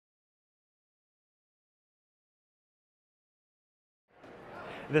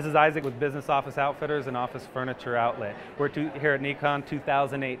This is Isaac with Business Office Outfitters and Office Furniture Outlet. We're here at Neocon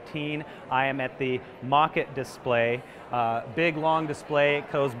 2018. I am at the Mockett display. Big long display. It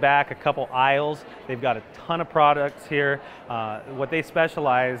goes back a couple aisles. They've got a ton of products here. What they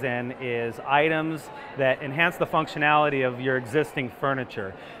specialize in is items that enhance the functionality of your existing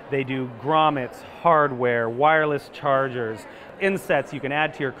furniture. They do grommets, hardware, wireless chargers, insets you can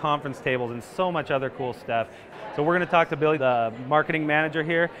add to your conference tables, and so much other cool stuff. So we're going to talk to Billy, the marketing manager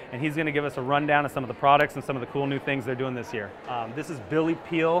here, and he's going to give us a rundown of some of the products and some of the cool new things they're doing this year. This is Billy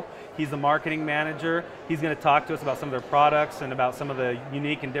Peele. He's the marketing manager. He's going to talk to us about some of their products and about some of the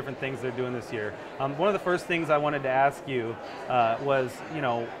unique and different things they're doing this year. One of the first things I wanted to ask you was,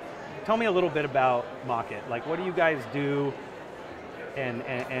 tell me a little bit about Mockett. Like, what do you guys do,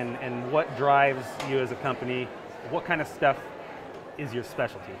 and what drives you as a company? What kind of stuff is your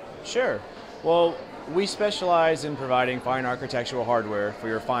specialty? Sure. Well, we specialize in providing fine architectural hardware for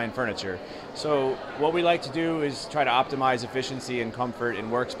your fine furniture. So what we like to do is try to optimize efficiency and comfort in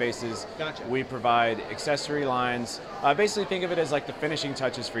workspaces. Gotcha. We provide accessory lines. Basically think of it as like the finishing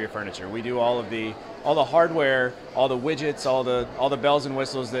touches for your furniture. We do all the hardware, all the widgets, all the bells and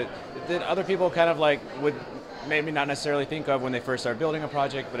whistles that other people kind of like would maybe not necessarily think of when they first start building a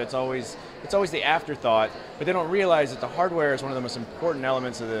project, but it's always the afterthought. But they don't realize that the hardware is one of the most important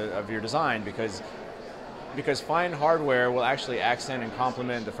elements of your design, because fine hardware will actually accent and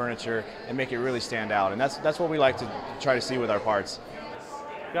complement the furniture and make it really stand out. And that's what we like to try to see with our parts.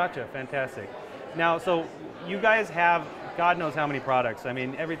 Gotcha, fantastic. Now, so you guys have God knows how many products. I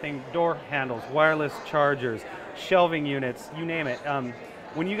mean, everything, door handles, wireless chargers, shelving units, you name it.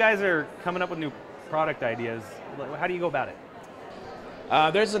 When you guys are coming up with new product ideas, how do you go about it?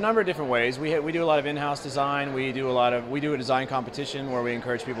 There's a number of different ways. We do a lot of in-house design. We do a design competition where we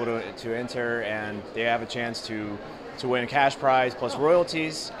encourage people to enter, and they have a chance to win a cash prize plus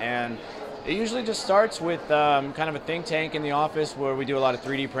royalties. And it usually just starts with kind of a think tank in the office where we do a lot of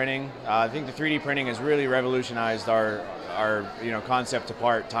 3D printing. I think the 3D printing has really revolutionized our concept to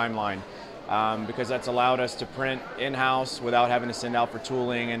part timeline. Because that's allowed us to print in-house without having to send out for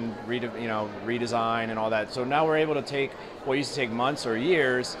tooling and redesign and all that. So now we're able to take what used to take months or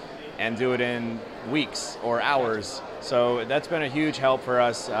years and do it in weeks or hours. So that's been a huge help for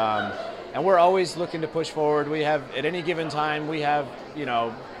us. And we're always looking to push forward. We have, at any given time, we have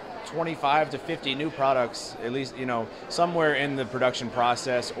 25 to 50 new products, at least somewhere in the production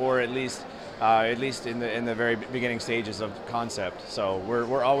process, or at least in the very beginning stages of concept. So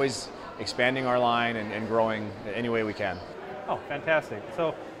we're always expanding our line and growing any way we can. Oh, fantastic.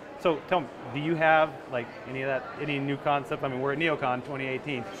 So tell me, do you have like any new concept? I mean, we're at Neocon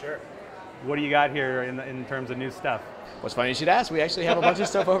 2018. Sure. What do you got here in terms of new stuff? What's funny you should ask, we actually have a bunch of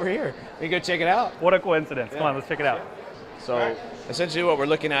stuff over here. We can go check it out. What a coincidence. Yeah. Come on, let's check it out. So essentially what we're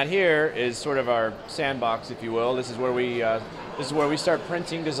looking at here is sort of our sandbox, if you will. This is where we start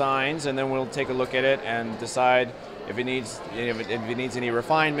printing designs, and then we'll take a look at it and decide if it needs any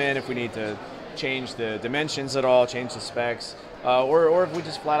refinement, if we need to change the dimensions at all, change the specs, or if we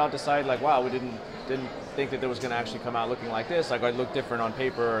just flat out decide like, wow, we didn't think that was going to actually come out looking like this, like it looked different on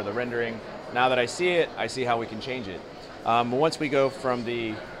paper or the rendering. Now that I see it, I see how we can change it. Once we go from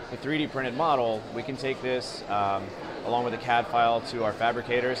the 3D printed model, we can take this along with a CAD file to our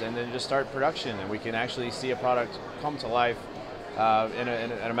fabricators and then just start production, and we can actually see a product come to life in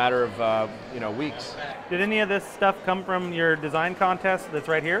a matter of weeks. Did any of this stuff come from your design contest that's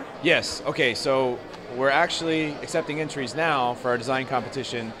right here? Yes. Okay. So we're actually accepting entries now for our design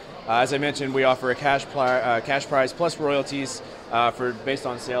competition. As I mentioned, we offer a cash prize plus royalties based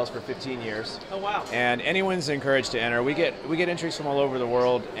on sales for 15 years. Oh wow! And anyone's encouraged to enter. We get entries from all over the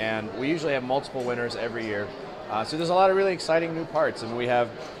world, and we usually have multiple winners every year. So there's a lot of really exciting new parts, and we have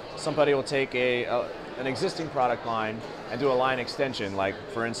somebody will take an existing product line and do a line extension. Like,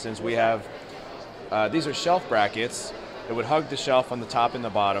 for instance, we have these are shelf brackets that would hug the shelf on the top and the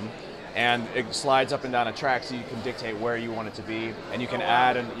bottom, and it slides up and down a track, so you can dictate where you want it to be, and you can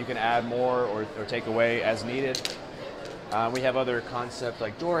add more or take away as needed. We have other concepts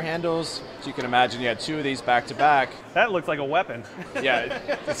like door handles, so you can imagine you had two of these back to back. That looks like a weapon. Yeah,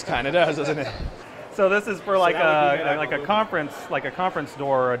 it kind of does, doesn't it? So this is for like a conference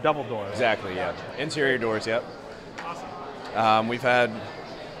door or a double door. Exactly, yeah. Interior doors, yep. Awesome. We've had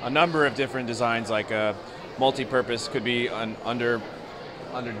a number of different designs, like a multi-purpose, could be an under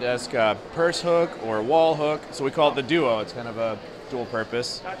desk purse hook or a wall hook. So we call it the duo. It's kind of a dual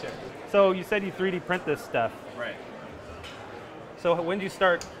purpose. Gotcha. So you said you 3D print this stuff. Right. So when did you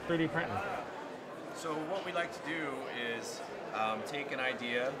start 3D printing? So what we like to do is take an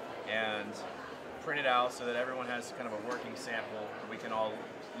idea and print it out so that everyone has kind of a working sample. We can all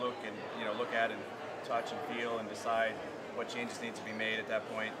look and look at and touch and feel and decide what changes need to be made at that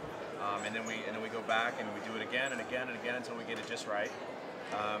point. And then we go back and we do it again and again and again until we get it just right.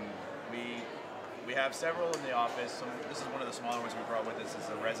 We have several in the office. This is one of the smaller ones we brought with us. It's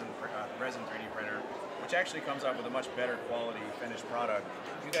a resin 3D printer, which actually comes out with a much better quality finished product.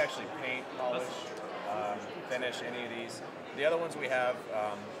 You can actually paint, polish, finish any of these. The other ones we have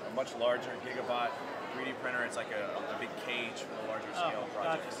a much larger gigawatt 3D printer. It's like a big cage for the larger scale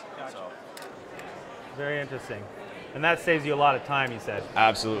projects. Gotcha. So. Very interesting. And that saves you a lot of time, you said.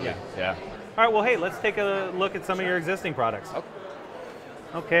 Absolutely, yeah. All right, well, hey, let's take a look at some of your existing products. Okay.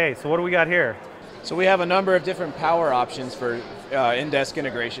 Okay, so what do we got here? So we have a number of different power options for in-desk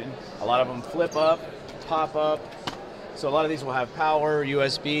integration. A lot of them flip up, pop up. So a lot of these will have power,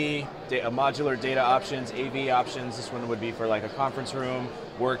 USB, modular data options, AV options. This one would be for like a conference room,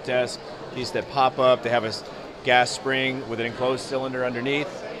 work desk. These that pop up, they have a gas spring with an enclosed cylinder underneath.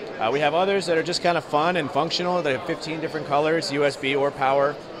 We have others that are just kind of fun and functional. They have 15 different colors, USB or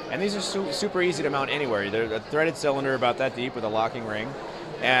power. And these are super easy to mount anywhere. They're a threaded cylinder about that deep with a locking ring.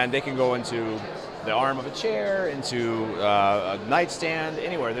 And they can go into the arm of a chair, into a nightstand,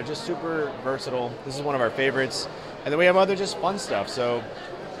 anywhere. They're just super versatile. This is one of our favorites. And then we have other just fun stuff. So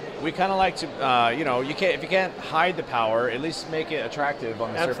we kind of like to, if you can't hide the power, at least make it attractive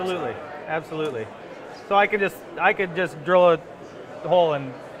on the surface. Absolutely, absolutely. So I could just drill a hole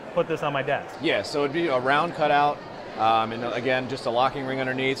and put this on my desk. Yeah, so it'd be a round cutout. And again, just a locking ring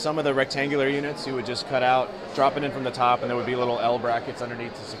underneath. Some of the rectangular units you would just cut out, drop it in from the top, and there would be little L brackets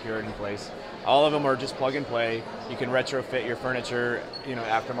underneath to secure it in place. All of them are just plug and play. You can retrofit your furniture,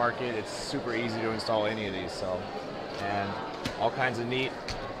 aftermarket. It's super easy to install any of these. So, and all kinds of neat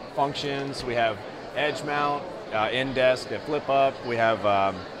functions. We have edge mount, in-desk, flip up. We have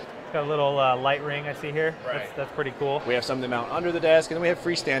got a little light ring I see here. Right. That's pretty cool. We have some that mount under the desk, and then we have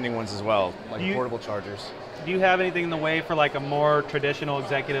freestanding ones as well, like portable chargers. Do you have anything in the way for like a more traditional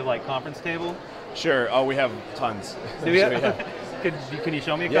executive like conference table? Sure. Oh, we have tons. Do you have? Can you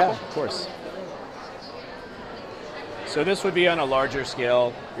show me a couple? Yeah, of course. So this would be on a larger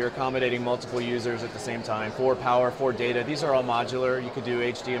scale. You're accommodating multiple users at the same time. 4 power, 4 data. These are all modular. You could do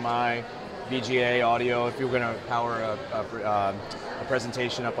HDMI, VGA audio if you're going to power a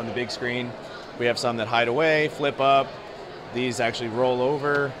presentation up on the big screen. We have some that hide away, flip up. These actually roll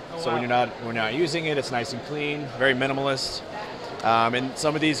over, so when we're not using it, it's nice and clean, very minimalist. And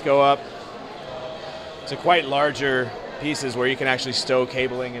some of these go up to quite larger pieces where you can actually stow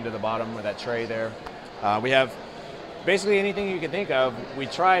cabling into the bottom of that tray there. We have basically anything you can think of, we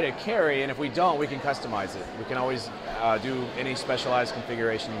try to carry, and if we don't, we can customize it. We can always do any specialized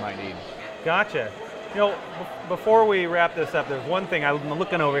configuration you might need. Gotcha. Before we wrap this up, there's one thing I'm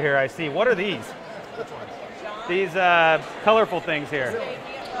looking over here, I see. What are these? Which ones? These colorful things here.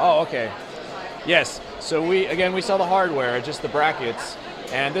 Oh, okay. Yes. So we sell the hardware, just the brackets,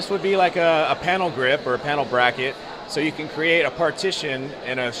 and this would be like a panel grip or a panel bracket. So you can create a partition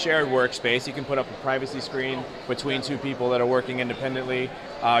in a shared workspace. You can put up a privacy screen between 2 people that are working independently.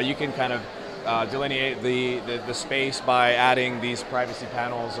 You can kind of delineate the space by adding these privacy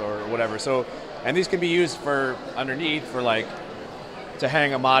panels or whatever. So, and these can be used for underneath for like to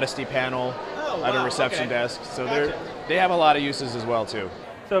hang a modesty panel at a reception desk. So they have a lot of uses as well too.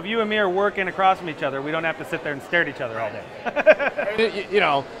 So if you and me are working across from each other, we don't have to sit there and stare at each other all day.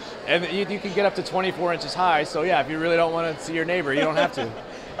 And you can get up to 24 inches high. So yeah, if you really don't want to see your neighbor, you don't have to.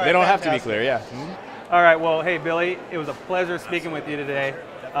 They don't have to be clear, yeah. Mm-hmm. All right, well, hey, Billy, it was a pleasure speaking with you today.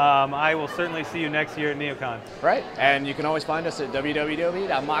 I will certainly see you next year at Neocon. Right, and you can always find us at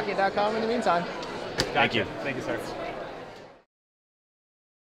www.mockett.com in the meantime. Gotcha. Thank you. Thank you, sir.